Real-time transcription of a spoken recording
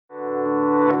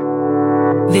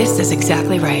This is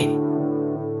exactly right.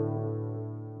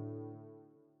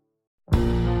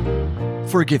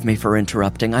 Forgive me for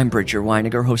interrupting. I'm Bridger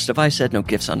Weiniger, host of I Said No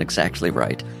Gifts on Exactly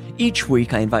Right. Each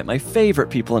week, I invite my favorite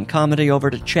people in comedy over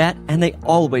to chat, and they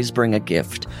always bring a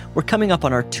gift. We're coming up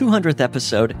on our 200th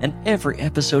episode, and every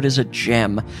episode is a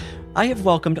gem. I have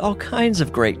welcomed all kinds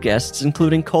of great guests,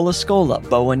 including Cola Scola,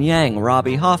 Bowen Yang,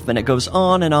 Robbie Hoffman. It goes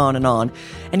on and on and on.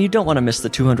 And you don't want to miss the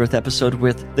 200th episode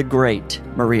with the great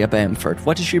Maria Bamford.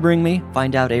 What does she bring me?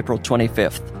 Find out April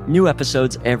 25th. New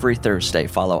episodes every Thursday.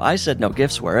 Follow I Said No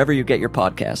Gifts wherever you get your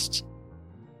podcasts.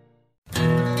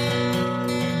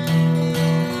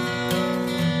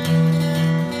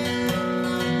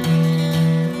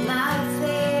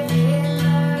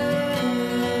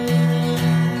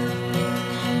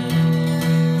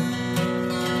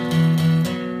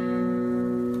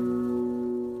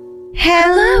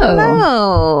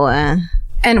 Hello.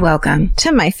 And welcome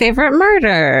to My Favorite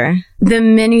Murder. The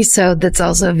minisode that's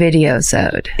also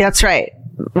videosode. That's right.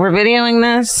 We're videoing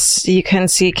this. You can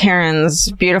see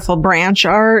Karen's beautiful branch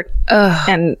art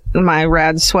and my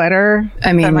rad sweater.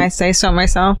 I mean, if I say so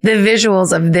myself. The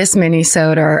visuals of this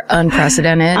minisode are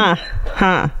unprecedented.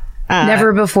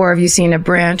 Never before have you seen a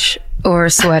branch or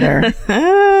a sweater.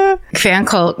 Fan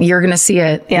cult, you're going to see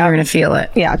it. Yeah. You're going to feel it.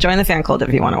 Yeah, join the fan cult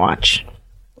if you want to watch.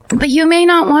 But you may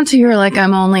not want to. You're like,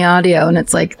 I'm only audio. And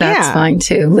it's like, that's fine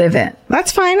too. Live it.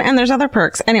 That's fine. And there's other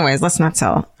perks. Anyways, let's not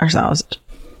sell ourselves.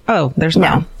 Oh, there's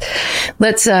no.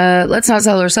 Let's not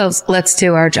sell ourselves. Let's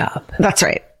do our job. That's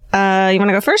right. You want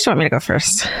to go first or want me to go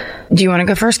first? Do you want to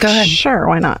go first? Go ahead. Sure.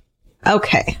 Why not?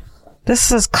 Okay. This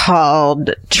is called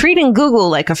Treating Google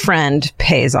Like a Friend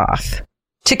Pays Off.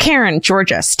 To Karen,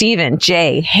 Georgia, Stephen,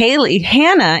 Jay, Haley,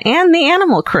 Hannah, and the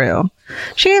animal crew.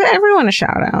 She gave everyone a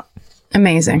shout out.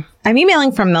 Amazing. I'm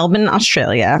emailing from Melbourne,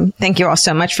 Australia. Thank you all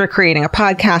so much for creating a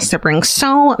podcast that brings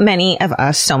so many of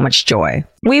us so much joy.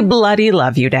 We bloody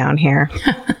love you down here.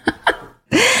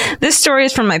 This story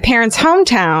is from my parents'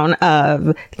 hometown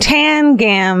of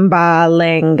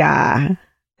Tangambalanga.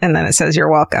 And then it says,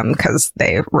 you're welcome, because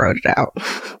they wrote it out.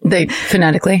 They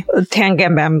phonetically.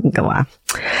 Tangambangala.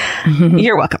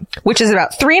 You're welcome. Which is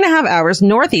about 3.5 hours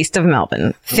northeast of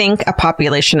Melbourne. Think a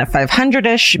population of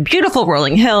 500-ish, beautiful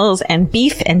rolling hills, and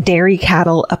beef and dairy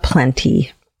cattle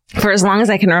aplenty. For as long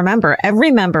as I can remember, every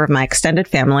member of my extended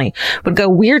family would go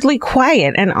weirdly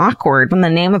quiet and awkward when the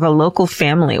name of a local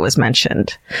family was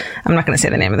mentioned. I'm not going to say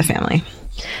the name of the family.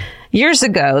 Years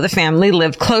ago, the family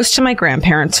lived close to my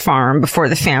grandparents' farm before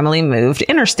the family moved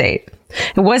interstate.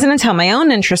 It wasn't until my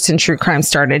own interest in true crime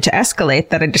started to escalate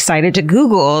that I decided to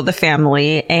Google the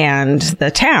family and the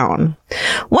town.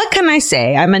 What can I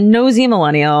say? I'm a nosy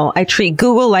millennial. I treat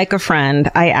Google like a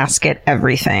friend. I ask it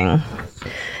everything.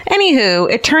 Anywho,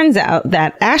 it turns out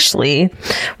that Ashley,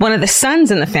 one of the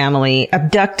sons in the family,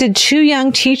 abducted 2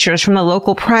 young teachers from the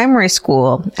local primary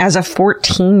school as a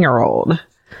 14-year-old.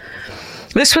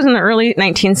 This was in the early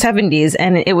 1970s,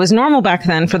 and it was normal back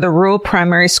then for the rural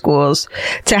primary schools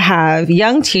to have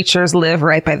young teachers live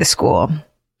right by the school.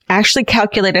 Ashley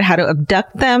calculated how to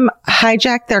abduct them,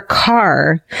 hijack their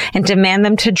car, and demand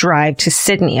them to drive to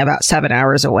Sydney, about 7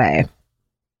 hours away.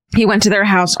 He went to their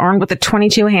house armed with a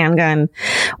 .22 handgun.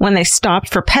 When they stopped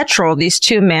for petrol, these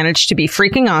 2 managed to be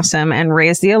freaking awesome and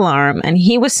raise the alarm, and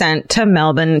he was sent to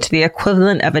Melbourne to the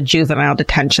equivalent of a juvenile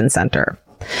detention center.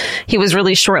 He was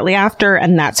released shortly after,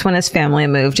 and that's when his family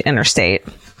moved interstate.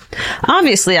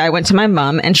 Obviously, I went to my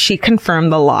mom, and she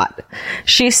confirmed the lot.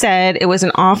 She said it was an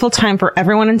awful time for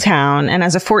everyone in town, and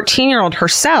as a 14-year-old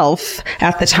herself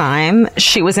at the time,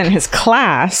 she was in his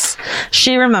class,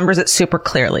 she remembers it super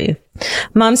clearly.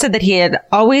 Mom said that he had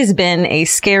always been a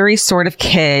scary sort of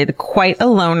kid, quite a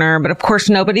loner, but of course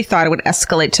nobody thought it would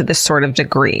escalate to this sort of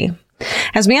degree.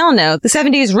 As we all know, the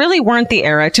 70s really weren't the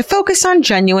era to focus on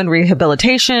genuine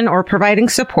rehabilitation or providing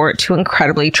support to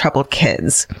incredibly troubled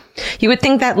kids. You would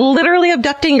think that literally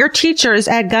abducting your teachers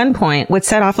at gunpoint would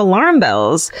set off alarm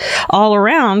bells all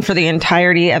around for the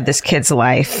entirety of this kid's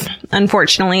life.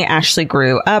 Unfortunately, Ashley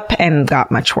grew up and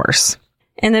got much worse.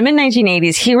 In the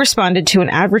mid-1980s, he responded to an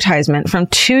advertisement from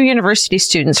 2 university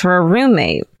students for a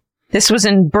roommate. This was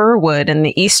in Burwood in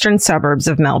the eastern suburbs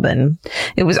of Melbourne.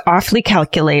 It was awfully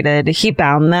calculated. He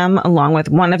bound them along with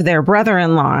one of their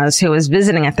brother-in-laws who was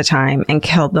visiting at the time and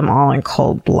killed them all in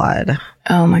cold blood.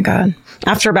 Oh, my God.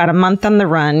 After about a month on the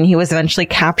run, he was eventually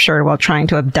captured while trying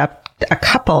to abduct a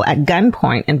couple at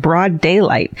gunpoint in broad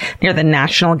daylight near the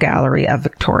National Gallery of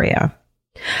Victoria.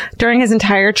 During his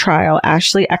entire trial,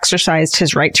 Ashley exercised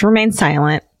his right to remain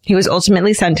silent. He was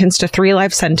ultimately sentenced to 3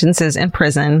 life sentences in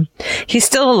prison. He's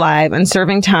still alive and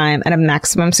serving time at a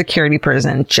maximum security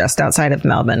prison just outside of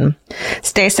Melbourne.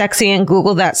 Stay sexy and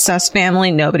Google that sus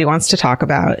family nobody wants to talk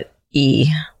about. E.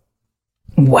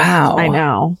 Wow. I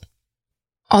know.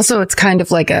 Also, it's kind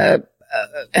of like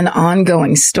an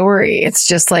ongoing story. It's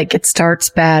just like it starts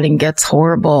bad and gets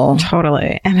horrible.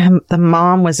 Totally. And the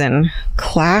mom was in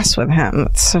class with him.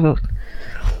 It's so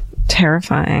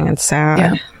terrifying and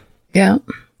sad. Yeah.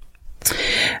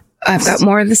 I've got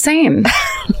more of the same.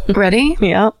 Ready?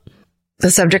 Yep.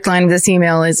 The subject line of this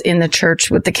email is "In the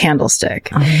Church with the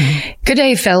Candlestick." Good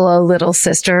day, fellow little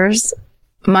sisters.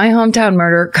 My hometown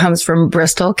murder comes from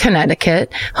Bristol,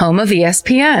 Connecticut, home of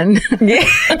ESPN. Yeah,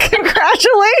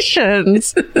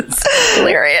 congratulations. It's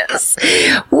hilarious.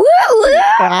 Woo!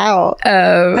 Wow.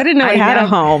 I didn't know it had a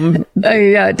home.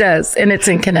 Yeah, it does. And it's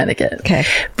in Connecticut. Okay.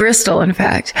 Bristol, in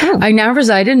fact. Oh. I now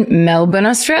reside in Melbourne,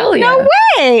 Australia. No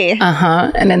way!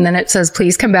 And then it says,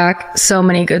 please come back. So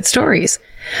many good stories.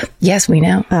 Yes, we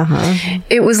know.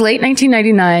 It was late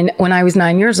 1999 when I was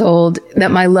 9 years old that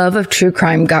my love of true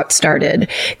crime got started.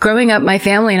 Growing up, my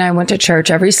family and I went to church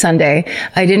every Sunday.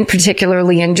 I didn't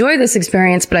particularly enjoy this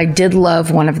experience, but I did love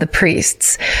one of the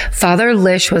priests. Father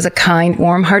Lish was a kind,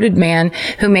 warm-hearted man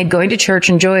who made going to church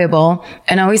enjoyable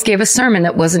and always gave a sermon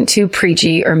that wasn't too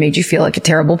preachy or made you feel like a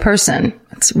terrible person.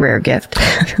 That's a rare gift.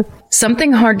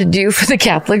 Something hard to do for the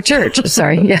Catholic Church.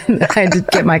 Sorry. Yeah, I had to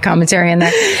get my commentary on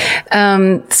that.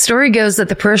 The story goes that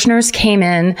the parishioners came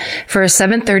in for a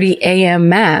 7:30 a.m.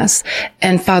 mass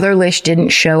and Father Lish didn't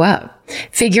show up.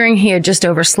 Figuring he had just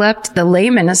overslept, the lay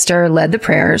minister led the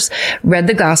prayers, read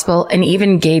the gospel, and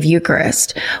even gave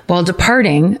Eucharist. While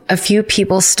departing, a few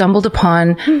people stumbled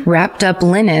upon wrapped up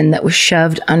linen that was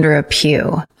shoved under a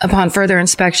pew. Upon further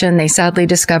inspection, they sadly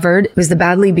discovered it was the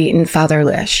badly beaten Father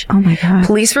Lish. Oh my God.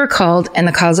 Police were called, and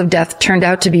the cause of death turned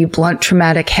out to be blunt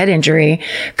traumatic head injury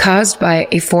caused by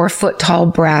a 4-foot-tall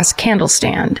brass candle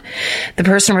stand. The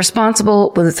person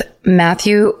responsible was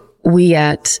Matthew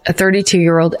Wiet, a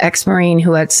 32-year-old ex-Marine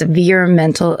who had severe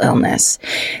mental illness.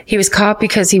 He was caught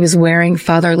because he was wearing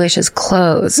Father Lish's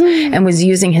clothes and was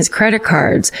using his credit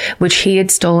cards, which he had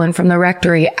stolen from the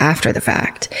rectory after the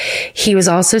fact. He was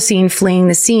also seen fleeing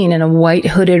the scene in a white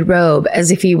hooded robe as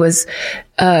if he was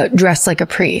dressed like a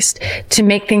priest. To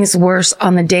make things worse,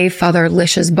 on the day Father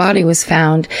Lish's body was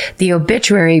found, the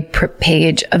obituary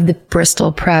page of the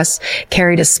Bristol Press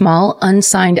carried a small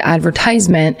unsigned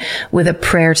advertisement with a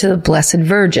prayer to the Blessed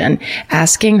Virgin,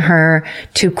 asking her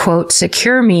to, quote,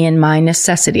 secure me in my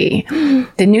necessity.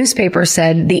 The newspaper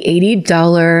said the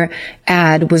 $80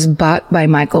 ad was bought by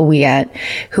Michael Wiet,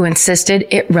 who insisted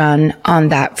it run on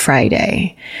that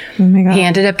Friday. Oh my God. He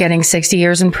ended up getting 60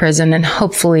 years in prison and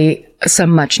hopefully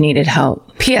some much needed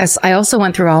help. P.S. I also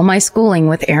went through all my schooling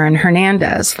with Aaron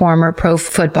Hernandez, former pro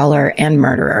footballer and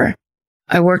murderer.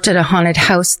 I worked at a haunted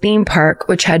house theme park,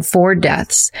 which had 4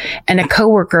 deaths, and a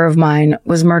coworker of mine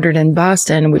was murdered in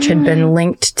Boston, which had been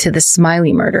linked to the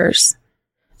Smiley murders.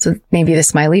 So maybe the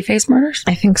smiley face murders?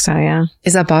 I think so, yeah.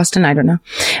 Is that Boston? I don't know.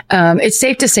 It's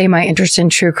safe to say my interest in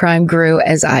true crime grew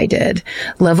as I did.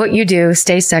 Love what you do.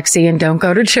 Stay sexy and don't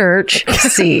go to church.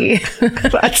 C.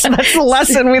 That's the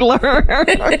lesson we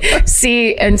learn.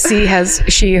 C, and C has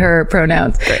she, her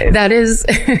pronouns. Great. That is,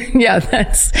 yeah,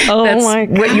 that's my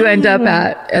God. What you end up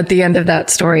at the end of that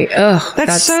story. Ugh,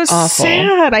 that's so awful.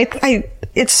 Sad.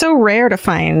 It's so rare to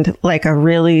find like a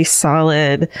really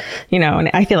solid, and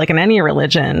I feel like in any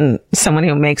religion, someone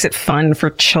who makes it fun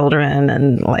for children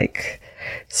and like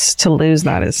to lose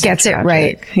that is gets tragic. It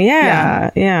right.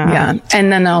 Yeah. And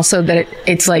then also that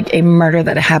it's like a murder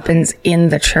that happens in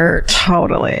the church.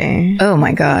 Totally. Oh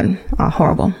my God.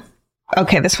 Horrible.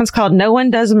 Okay. This one's called No One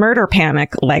Does Murder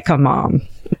Panic Like a Mom.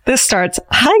 This starts,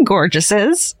 hi,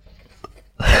 gorgeouses.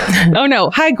 Oh no,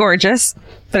 hi, gorgeous.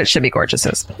 But it should be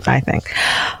gorgeouses, I think.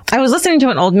 I was listening to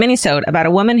an old minisode about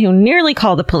a woman who nearly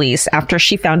called the police after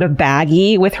she found a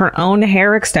baggie with her own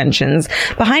hair extensions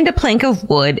behind a plank of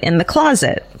wood in the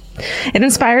closet. It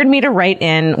inspired me to write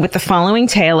in with the following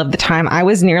tale of the time I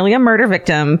was nearly a murder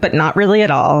victim, but not really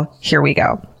at all. Here we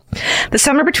go. The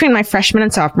summer between my freshman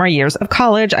and sophomore years of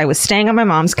college, I was staying on my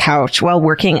mom's couch while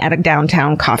working at a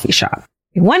downtown coffee shop.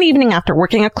 One evening after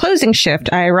working a closing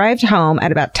shift, I arrived home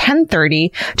at about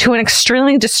 10:30 to an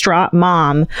extremely distraught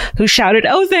mom who shouted,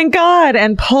 "Oh, thank God,"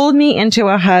 and pulled me into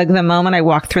a hug the moment I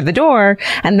walked through the door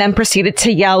and then proceeded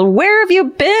to yell, "Where have you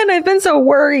been? I've been so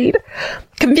worried."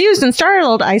 Confused and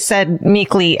startled, I said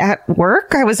meekly, "At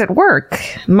work? I was at work."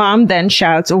 Mom then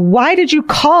shouts, "Why did you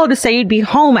call to say you'd be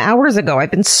home hours ago?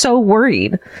 I've been so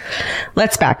worried."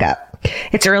 Let's back up.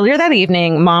 It's earlier that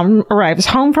evening. Mom arrives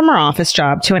home from her office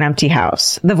job to an empty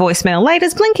house. The voicemail light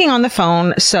is blinking on the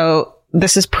phone, so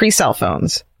this is pre-cell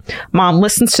phones. Mom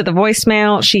listens to the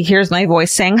voicemail. She hears my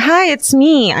voice saying, "Hi, it's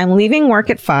me. I'm leaving work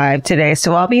at 5 today,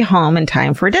 so I'll be home in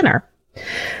time for dinner."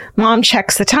 Mom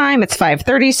checks the time. It's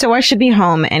 5:30, so I should be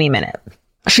home any minute.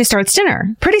 She starts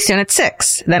dinner. Pretty soon at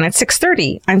 6. Then at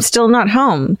 6:30. I'm still not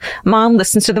home. Mom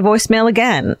listens to the voicemail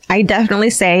again. I definitely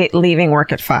say leaving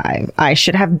work at 5. I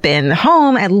should have been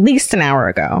home at least an hour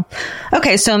ago.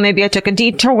 Okay, so maybe I took a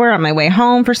detour on my way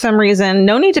home for some reason.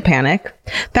 No need to panic.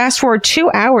 Fast forward 2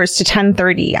 hours to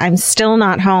 10:30. I'm still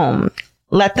not home.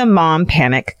 Let the mom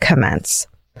panic commence.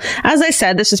 As I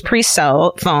said, this is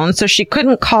pre-cell phone, so she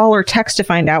couldn't call or text to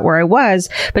find out where I was,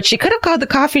 but she could have called the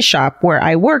coffee shop where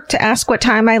I worked to ask what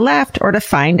time I left or to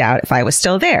find out if I was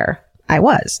still there. I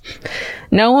was.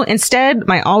 No, instead,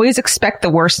 my always expect the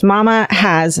worst mama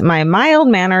has my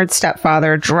mild-mannered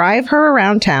stepfather drive her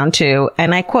around town to,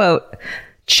 and I quote,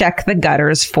 check the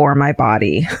gutters for my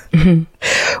body.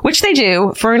 Which they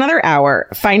do for another hour.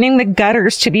 Finding the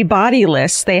gutters to be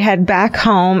bodiless, they head back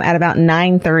home at about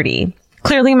 9:30.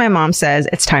 Clearly, my mom says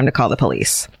it's time to call the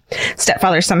police.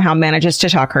 Stepfather somehow manages to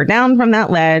talk her down from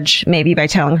that ledge, maybe by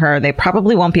telling her they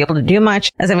probably won't be able to do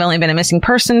much as I've only been a missing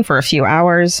person for a few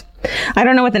hours. I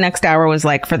don't know what the next hour was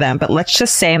like for them, but let's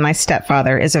just say my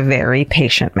stepfather is a very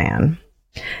patient man.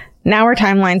 Now our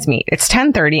timelines meet. It's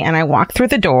 10:30 and I walk through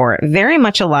the door, very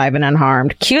much alive and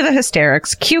unharmed. Cue the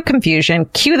hysterics, cue confusion,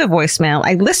 cue the voicemail.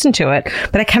 I listen to it,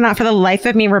 but I cannot for the life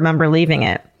of me remember leaving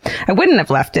it. I wouldn't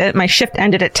have left it. My shift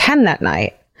ended at 10 that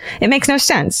night. It makes no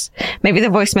sense. Maybe the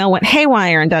voicemail went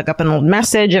haywire and dug up an old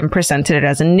message and presented it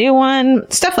as a new one.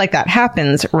 Stuff like that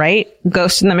happens, right?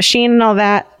 Ghost in the machine and all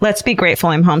that. Let's be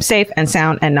grateful I'm home safe and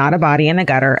sound and not a body in a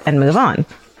gutter and move on.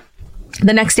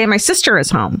 The next day, my sister is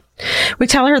home. We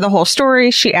tell her the whole story.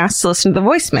 She asks to listen to the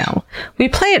voicemail. We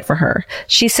play it for her.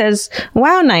 She says,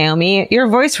 "Wow, Naomi, your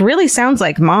voice really sounds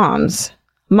like Mom's."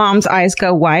 Mom's eyes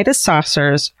go wide as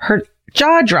saucers. Her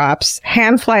jaw drops,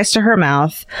 hand flies to her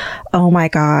mouth. "Oh my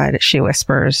God," she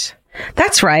whispers.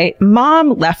 That's right.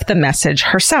 Mom left the message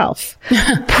herself.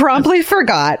 Promptly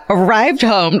forgot, arrived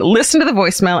home, listened to the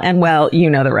voicemail, and well, you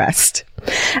know the rest.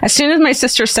 As soon as my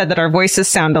sister said that our voices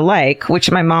sound alike, which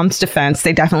in my mom's defense,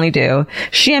 they definitely do,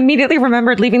 she immediately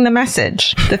remembered leaving the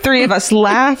message. The three of us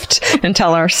laughed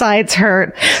until our sides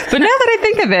hurt. But now that I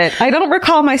think of it, I don't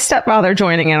recall my stepfather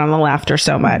joining in on the laughter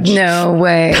so much. No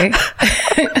way.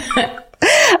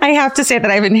 I have to say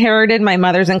that I've inherited my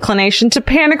mother's inclination to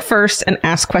panic first and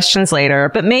ask questions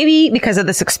later. But maybe because of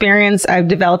this experience, I've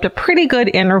developed a pretty good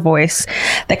inner voice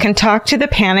that can talk to the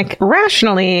panic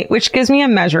rationally, which gives me a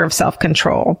measure of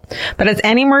self-control. But as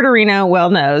any murderino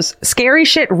well knows, scary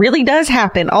shit really does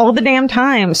happen all the damn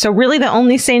time. So really the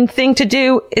only sane thing to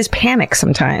do is panic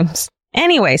sometimes.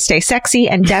 Anyway, stay sexy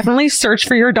and definitely search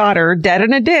for your daughter dead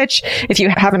in a ditch if you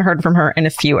haven't heard from her in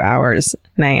a few hours.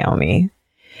 Naomi.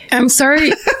 I'm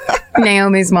sorry,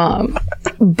 Naomi's mom,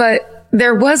 but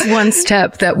there was one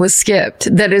step that was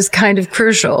skipped that is kind of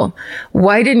crucial.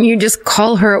 Why didn't you just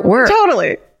call her at work?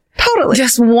 Totally.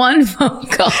 Just one phone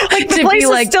call like the to place be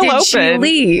like, is still did open. she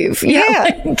leave?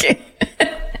 Yeah.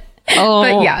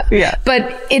 But yeah.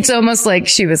 But it's almost like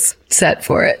she was set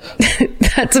for it.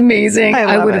 That's amazing.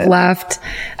 I would have laughed.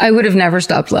 I would have never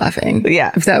stopped laughing.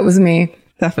 Yeah. If that was me.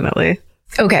 Definitely.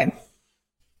 Okay.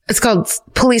 It's called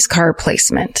police car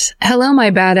placement. Hello, my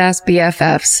badass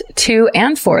BFFs, 2-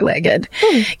 and 4-legged.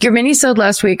 Your minisode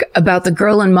last week about the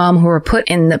girl and mom who were put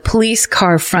in the police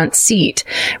car front seat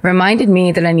reminded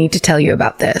me that I need to tell you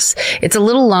about this. It's a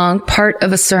little long, part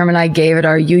of a sermon I gave at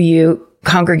our UU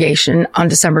congregation on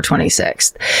December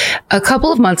 26th. A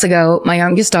couple of months ago, my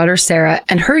youngest daughter, Sarah,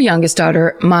 and her youngest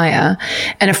daughter, Maya,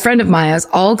 and a friend of Maya's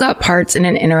all got parts in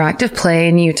an interactive play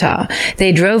in Utah.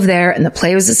 They drove there and the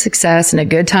play was a success and a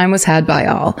good time was had by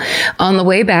all. On the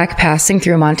way back, passing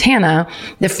through Montana,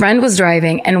 the friend was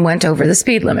driving and went over the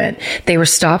speed limit. They were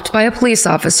stopped by a police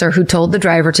officer who told the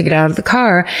driver to get out of the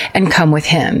car and come with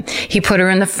him. He put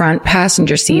her in the front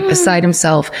passenger seat beside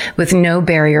himself with no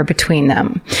barrier between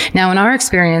them. Now, in our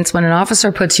experience, when an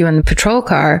officer puts you in the patrol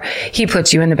car, he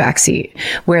puts you in the back seat,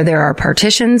 where there are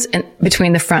partitions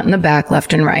between the front and the back,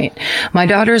 left and right. My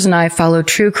daughters and I follow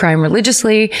true crime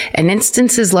religiously, and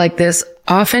instances like this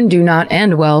often do not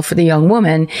end well for the young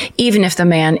woman, even if the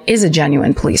man is a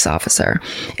genuine police officer.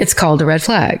 It's called a red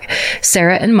flag.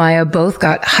 Sarah and Maya both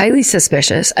got highly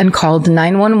suspicious and called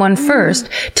 911 first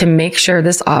to make sure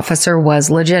this officer was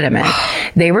legitimate.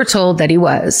 They were told that he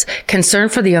was.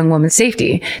 Concerned for the young woman's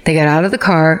safety, they got out of the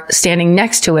car, standing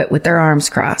next to it with their arms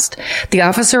crossed. The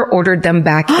officer ordered them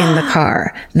back in the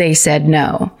car. They said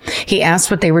no. He asked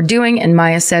what they were doing, and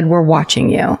Maya said, "We're watching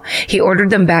you." He ordered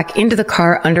them back into the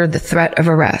car under the threat of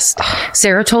arrest.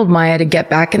 Sarah told Maya to get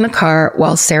back in the car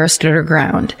while Sarah stood her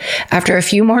ground. After a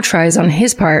few more tries on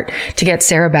his part to get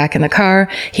Sarah back in the car,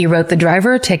 he wrote the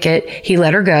driver a ticket, he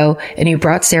let her go, and he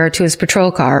brought Sarah to his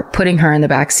patrol car, putting her in the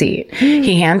back seat.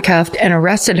 He handcuffed and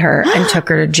arrested her and took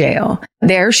her to jail.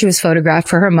 There, she was photographed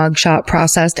for her mugshot,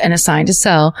 processed, and assigned a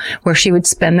cell where she would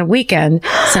spend the weekend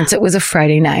since it was a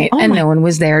Friday night and no one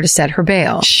was there to set her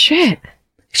bail. Shit.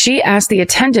 She asked the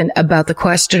attendant about the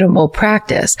questionable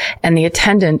practice, and the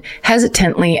attendant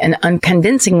hesitantly and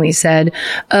unconvincingly said,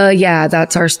 yeah,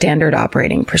 that's our standard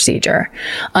operating procedure.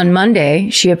 On Monday,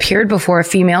 she appeared before a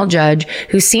female judge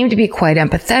who seemed to be quite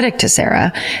empathetic to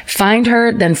Sarah, fined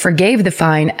her, then forgave the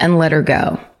fine and let her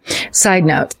go. Side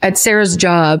note, at Sarah's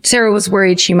job, Sarah was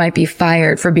worried she might be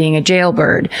fired for being a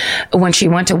jailbird. When she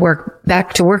went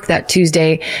back to work that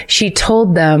Tuesday, she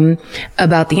told them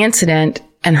about the incident,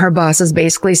 and her bosses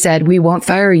basically said, "We won't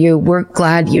fire you. We're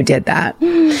glad you did that."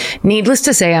 Needless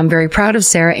to say, I'm very proud of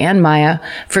Sarah and Maya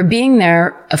for being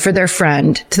there for their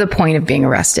friend to the point of being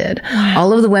arrested.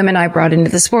 All of the women I brought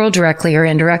into this world, directly or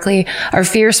indirectly, are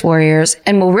fierce warriors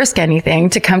and will risk anything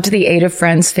to come to the aid of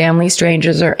friends, family,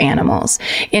 strangers, or animals.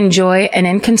 In joy and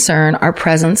in concern, our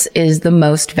presence is the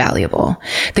most valuable.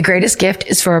 The greatest gift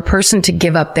is for a person to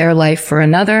give up their life for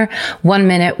another, 1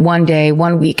 minute, 1 day,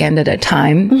 1 weekend at a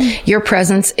time. Your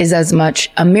presence is as much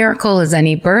a miracle as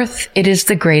any birth. It is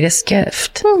the greatest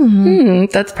gift.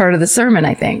 That's part of the sermon,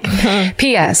 I think.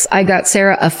 P.S. I got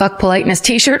Sarah a fuck politeness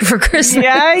t-shirt for Christmas.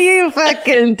 Yeah, you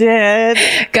fucking did.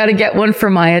 Gotta get one for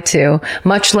Maya too.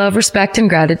 Much love, respect, and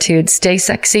gratitude. Stay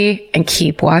sexy and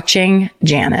keep watching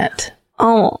Janet.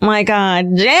 Oh my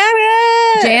God.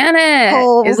 Janet!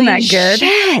 Holy Isn't that good?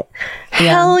 Shit.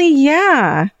 Hell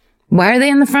yeah. Why are they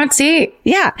in the front seat?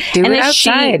 Yeah. Do it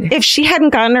outside. If she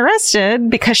hadn't gotten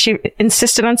arrested because she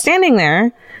insisted on standing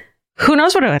there, who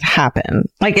knows what would happen?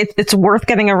 Like, it's worth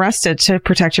getting arrested to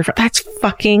protect your friend. That's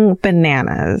fucking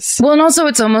bananas. Well, and also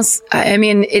it's almost, I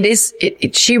mean,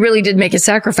 she really did make a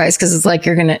sacrifice because it's like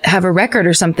you're going to have a record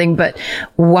or something. But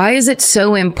why is it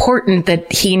so important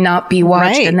that he not be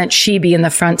watched and that she be in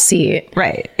the front seat?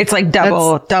 Right. It's like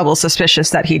double suspicious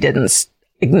that he didn't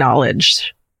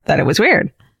acknowledge that it was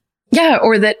weird. Yeah,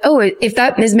 or that, if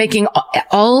that is making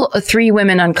all 3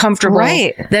 women uncomfortable,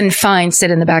 then fine,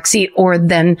 sit in the back seat, or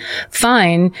then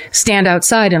fine, stand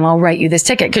outside and I'll write you this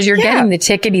ticket, because you're getting the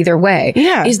ticket either way.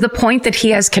 Yeah. Is the point that he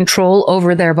has control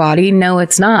over their body? No,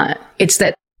 it's not. It's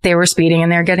that they were speeding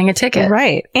and they're getting a ticket.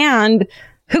 Right. And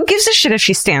who gives a shit if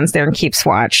she stands there and keeps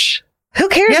watch? Who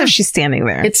cares if she's standing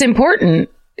there? It's important.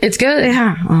 It's good.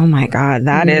 Yeah. Oh my God.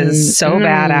 That is so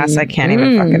badass. I can't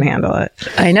even fucking handle it.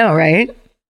 I know, right?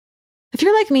 If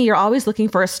you're like me, you're always looking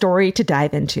for a story to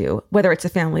dive into. Whether it's a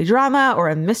family drama or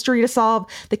a mystery to solve,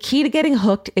 the key to getting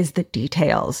hooked is the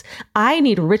details. I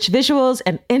need rich visuals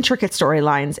and intricate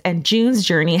storylines, and June's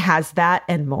Journey has that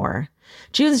and more.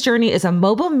 June's Journey is a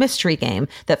mobile mystery game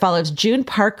that follows June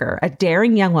Parker, a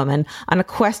daring young woman, on a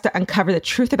quest to uncover the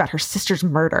truth about her sister's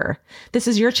murder. This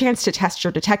is your chance to test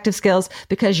your detective skills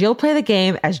because you'll play the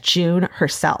game as June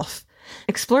herself.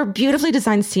 Explore beautifully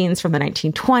designed scenes from the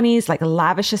 1920s, like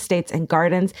lavish estates and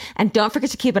gardens, and don't forget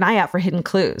to keep an eye out for hidden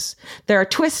clues. There are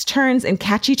twists, turns, and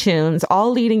catchy tunes,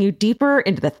 all leading you deeper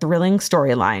into the thrilling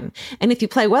storyline. And if you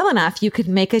play well enough, you could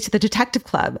make it to the Detective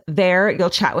Club. There, you'll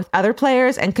chat with other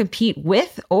players and compete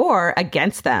with or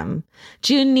against them.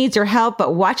 June needs your help,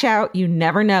 but watch out, you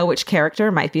never know which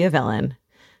character might be a villain.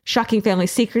 Shocking family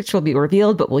secrets will be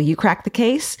revealed, but will you crack the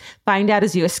case? Find out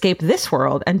as you escape this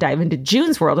world and dive into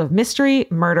June's world of mystery,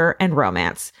 murder, and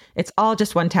romance. It's all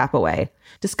just one tap away.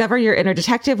 Discover your inner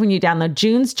detective when you download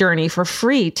June's Journey for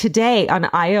free today on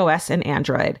iOS and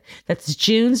Android. That's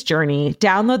June's Journey.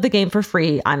 Download the game for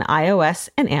free on iOS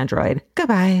and Android.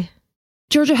 Goodbye.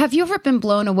 Georgia, have you ever been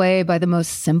blown away by the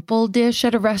most simple dish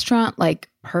at a restaurant, like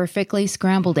perfectly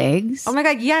scrambled eggs? Oh my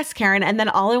God, yes, Karen. And then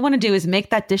all I want to do is make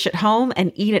that dish at home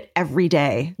and eat it every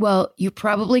day. Well, you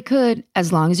probably could,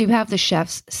 as long as you have the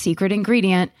chef's secret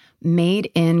ingredient,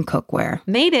 Made in Cookware.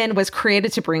 Made In was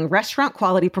created to bring restaurant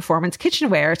quality performance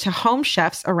kitchenware to home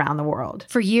chefs around the world.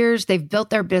 For years, they've built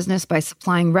their business by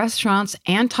supplying restaurants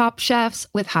and top chefs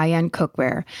with high-end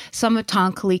cookware. Some of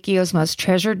Tom Colicchio's most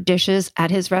treasured dishes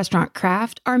at his restaurant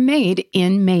Craft are made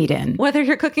in Made In. Whether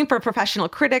you're cooking for professional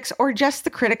critics or just the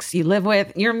critics you live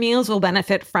with, your meals will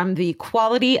benefit from the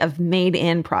quality of Made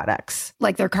In products.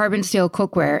 Like their carbon steel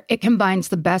cookware, it combines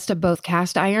the best of both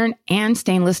cast iron and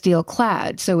stainless steel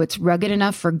clad, so it's rugged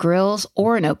enough for grills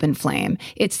or an open flame.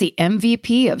 It's the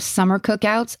MVP of summer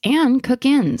cookouts and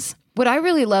cook-ins. What I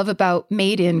really love about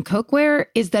Made In Cookware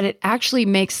is that it actually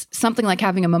makes something like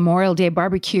having a Memorial Day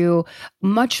barbecue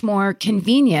much more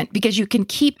convenient because you can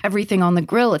keep everything on the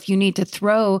grill. If you need to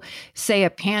throw, say, a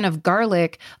pan of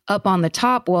garlic up on the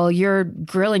top while you're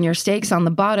grilling your steaks on the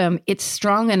bottom, it's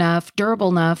strong enough, durable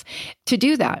enough to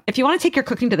do that. If you want to take your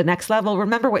cooking to the next level,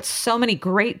 remember what so many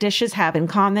great dishes have in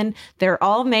common. They're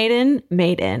all made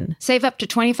in. Save up to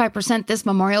 25% this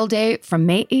Memorial Day from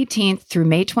May 18th through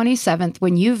May 27th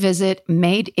when you visit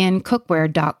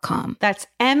madeincookware.com. That's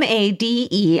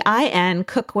MADEIN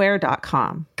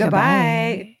cookware.com.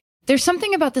 Goodbye. There's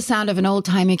something about the sound of an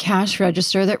old-timey cash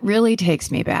register that really takes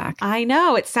me back. I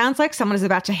know. It sounds like someone is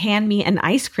about to hand me an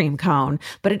ice cream cone,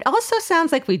 but it also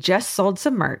sounds like we just sold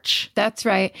some merch. That's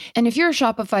right. And if you're a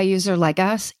Shopify user like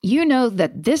us, you know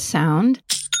that this sound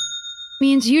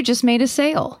means you just made a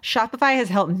sale. Shopify has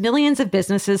helped millions of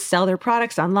businesses sell their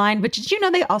products online, but did you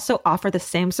know they also offer the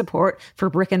same support for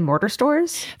brick and mortar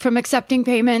stores? From accepting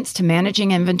payments to managing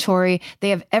inventory,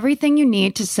 they have everything you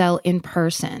need to sell in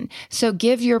person. So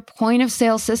give your point of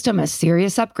sale system a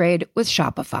serious upgrade with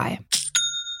Shopify.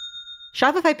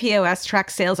 Shopify POS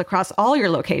tracks sales across all your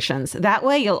locations. That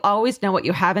way, you'll always know what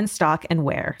you have in stock and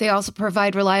where. They also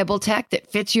provide reliable tech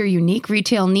that fits your unique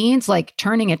retail needs, like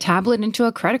turning a tablet into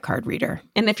a credit card reader.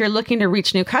 And if you're looking to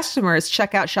reach new customers,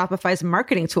 check out Shopify's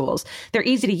marketing tools. They're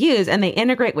easy to use, and they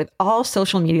integrate with all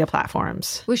social media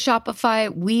platforms. With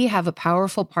Shopify, we have a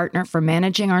powerful partner for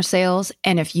managing our sales.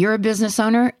 And if you're a business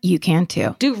owner, you can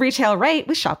too. Do retail right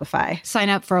with Shopify. Sign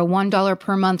up for a $1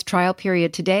 per month trial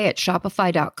period today at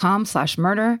shopify.com/murder.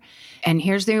 And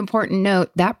here's the important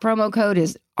note, that promo code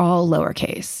is all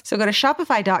lowercase. So go to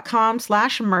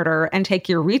shopify.com/murder and take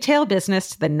your retail business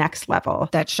to the next level.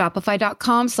 That's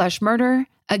shopify.com/murder.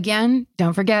 Again,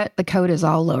 don't forget, the code is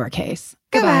all lowercase.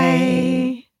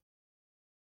 Goodbye.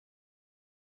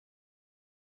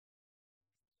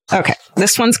 Okay,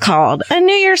 this one's called A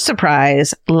New Year's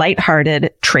Surprise,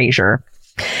 Lighthearted Treasure.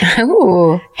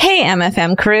 Ooh. Hey,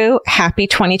 MFM crew. Happy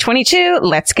 2022.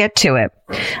 Let's get to it.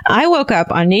 I woke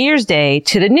up on New Year's Day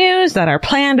to the news that our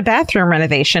planned bathroom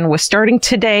renovation was starting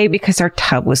today because our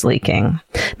tub was leaking.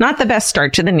 Not the best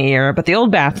start to the new year, but the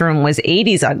old bathroom was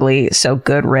 80s ugly, so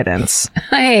good riddance.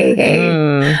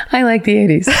 Hey. I like the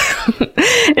 80s.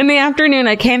 In the afternoon,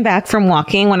 I came back from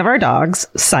walking one of our dogs,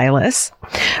 Silas,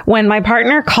 when my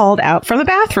partner called out from the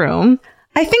bathroom,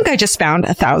 I think I just found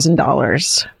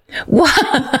 $1,000.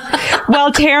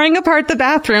 While tearing apart the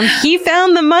bathroom, he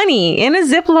found the money in a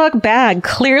Ziploc bag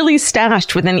clearly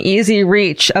stashed within easy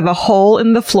reach of a hole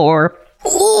in the floor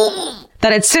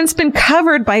that had since been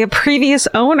covered by a previous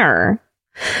owner.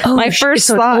 Oh, my first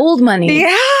thought, old money.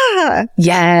 Yeah.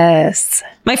 Yes.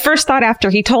 My first thought after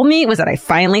he told me was that I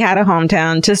finally had a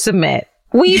hometown to submit.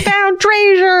 We found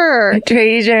treasure.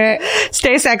 Treasure.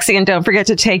 Stay sexy and don't forget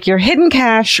to take your hidden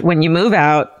cash when you move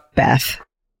out, Beth.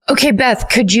 Okay, Beth,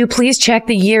 could you please check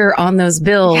the year on those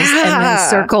bills and then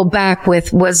circle back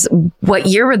with what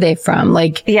year were they from?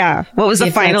 Like, yeah. What was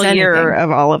the final year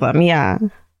of all of them? Yeah.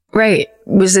 Right.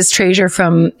 Was this treasure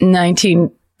from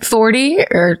 1940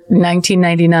 or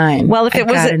 1999? Well, if it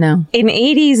was an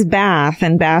 80s bath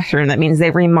and bathroom, that means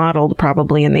they remodeled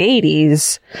probably in the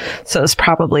 80s. So it's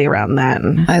probably around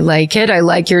then. I like it. I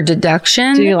like your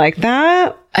deduction. Do you like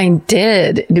that? I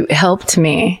did. It helped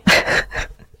me.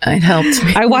 It helped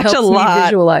me. I watch a lot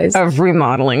visualize. Of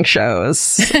remodeling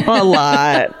shows. A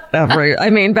lot of better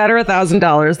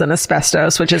 $1,000 than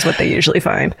asbestos, which is what they usually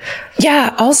find.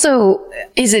 Yeah. Also,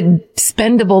 is it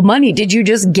spendable money? Did you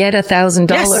just get $1,000?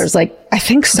 Yes, like, I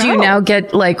think so. Do you now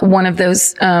get like one of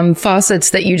those faucets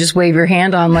that you just wave your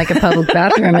hand on like a public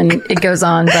bathroom and it goes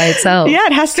on by itself? Yeah,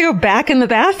 it has to go back in the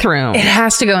bathroom. It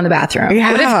has to go in the bathroom.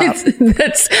 Yeah. What if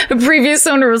that's a previous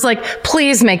owner was like,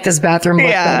 please make this bathroom look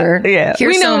better. Yeah.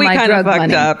 Here's we know we kind of fucked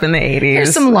money. Up in the 80s.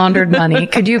 Here's some laundered money.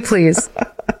 Could you please?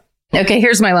 Okay,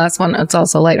 here's my last one. It's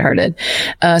also lighthearted.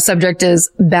 Subject is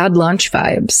bad lunch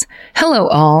vibes. Hello,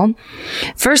 all.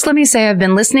 First, let me say I've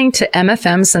been listening to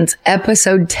MFM since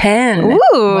episode 10. Ooh.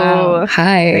 Wow.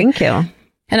 Hi. Thank you.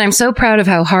 And I'm so proud of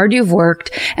how hard you've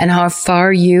worked and how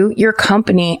far you, your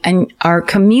company, and our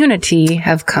community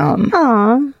have come.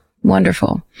 Aw.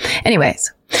 Wonderful.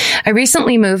 Anyways, I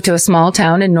recently moved to a small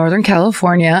town in Northern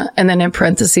California, and then in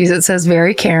parentheses, it says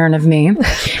very Karen of me.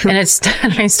 And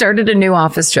I started a new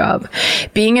office job.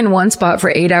 Being in one spot for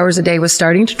 8 hours a day was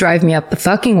starting to drive me up the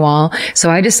fucking wall. So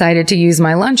I decided to use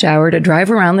my lunch hour to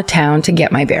drive around the town to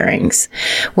get my bearings.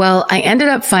 Well, I ended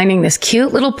up finding this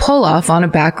cute little pull off on a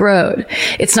back road.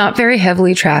 It's not very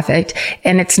heavily trafficked,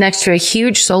 and it's next to a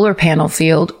huge solar panel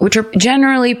field, which are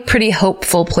generally pretty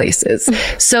hopeful places.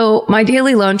 So my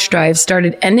daily lunch drive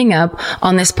started ending up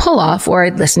on this pull-off where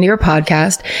I'd listen to your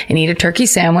podcast and eat a turkey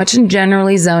sandwich and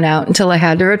generally zone out until I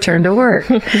had to return to work.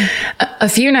 A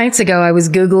few nights ago, I was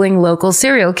Googling local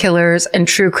serial killers and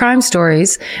true crime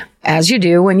stories, as you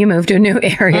do when you move to a new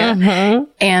area,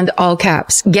 and all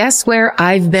caps. Guess where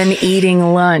I've been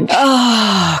eating lunch?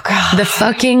 Oh, God. The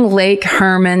fucking Lake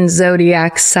Herman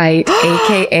Zodiac site,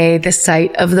 aka the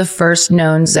site of the first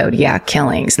known Zodiac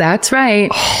killings. That's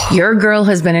right. Your girl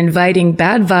has been inviting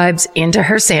bad vibes into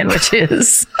her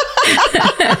sandwiches.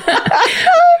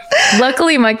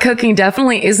 Luckily, my cooking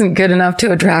definitely isn't good enough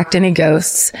to attract any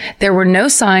ghosts. There were no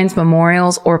signs,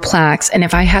 memorials, or plaques, and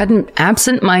if I hadn't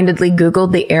absent-mindedly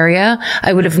Googled the area,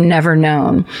 I would have never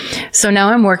known. So now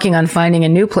I'm working on finding a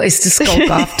new place to skulk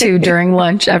off to during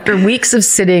lunch after weeks of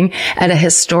sitting at a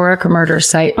historic murder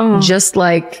site, just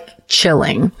like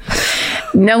chilling.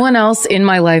 No one else in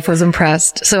my life was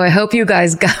impressed, so I hope you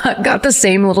guys got the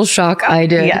same little shock I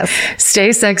did. Yes.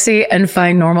 Stay sexy and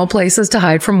find normal places to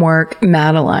hide from work,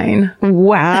 Madeline.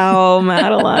 Wow,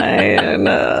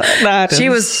 Madeline. She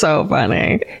was so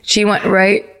funny. She went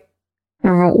right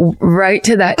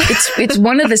to that. It's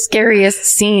one of the scariest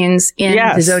scenes in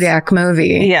the Zodiac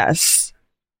movie. Yes.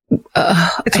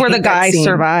 It's where the guy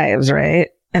survives, right?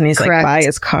 And he's Correct. like by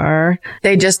his car.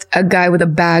 A guy with a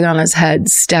bag on his head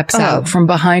steps out from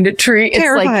behind a tree. It's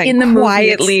Terrifying. like in the movie.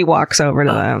 Quietly walks over to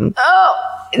them.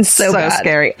 Oh, it's so bad.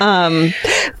 Scary.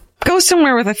 Go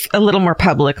somewhere with a little more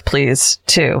public, please,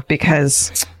 too,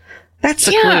 because that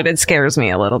secluded scares me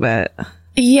a little bit.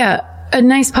 Yeah. A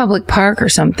nice public park or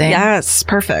something. Yes.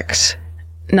 Perfect.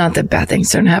 Not that bad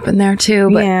things don't happen there too,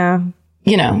 but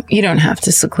you know, you don't have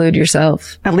to seclude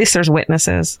yourself. At least there's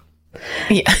witnesses.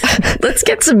 Yeah. Let's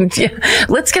get some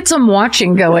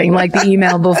watching going like the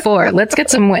email before. Let's get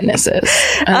some witnesses.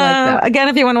 I like that. Again,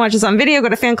 if you want to watch us on video, go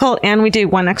to Fan Cult, and we do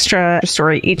one extra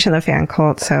story each in the Fan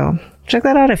Cult. So check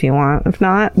that out if you want. If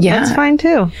not, that's fine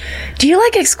too. Do you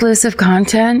like exclusive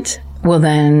content? Well,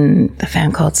 then the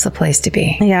Fan Cult's the place to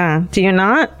be. Yeah. Do you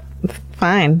not?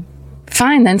 Fine.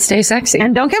 Fine, then stay sexy.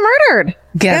 And don't get murdered.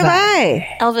 Goodbye.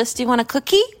 Elvis, do you want a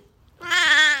cookie?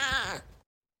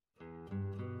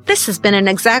 This has been an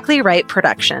Exactly Right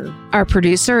production. Our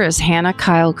producer is Hannah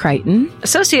Kyle Crichton.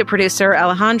 Associate producer,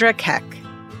 Alejandra Keck.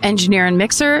 Engineer and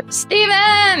mixer,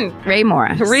 Steven Ray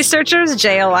Morris. Researchers,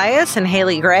 Jay Elias and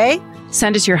Haley Gray.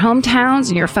 Send us your hometowns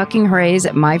and your fucking hoorays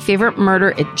at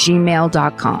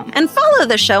myfavoritemurder@gmail.com. And follow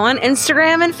the show on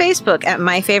Instagram and Facebook at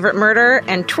My Favorite Murder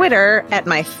and Twitter at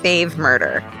My Fave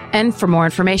Murder. And for more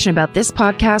information about this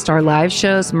podcast, our live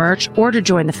shows, merch, or to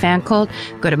join the fan cult,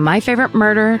 go to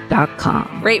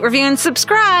myfavoritemurder.com. Rate, review, and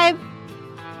subscribe.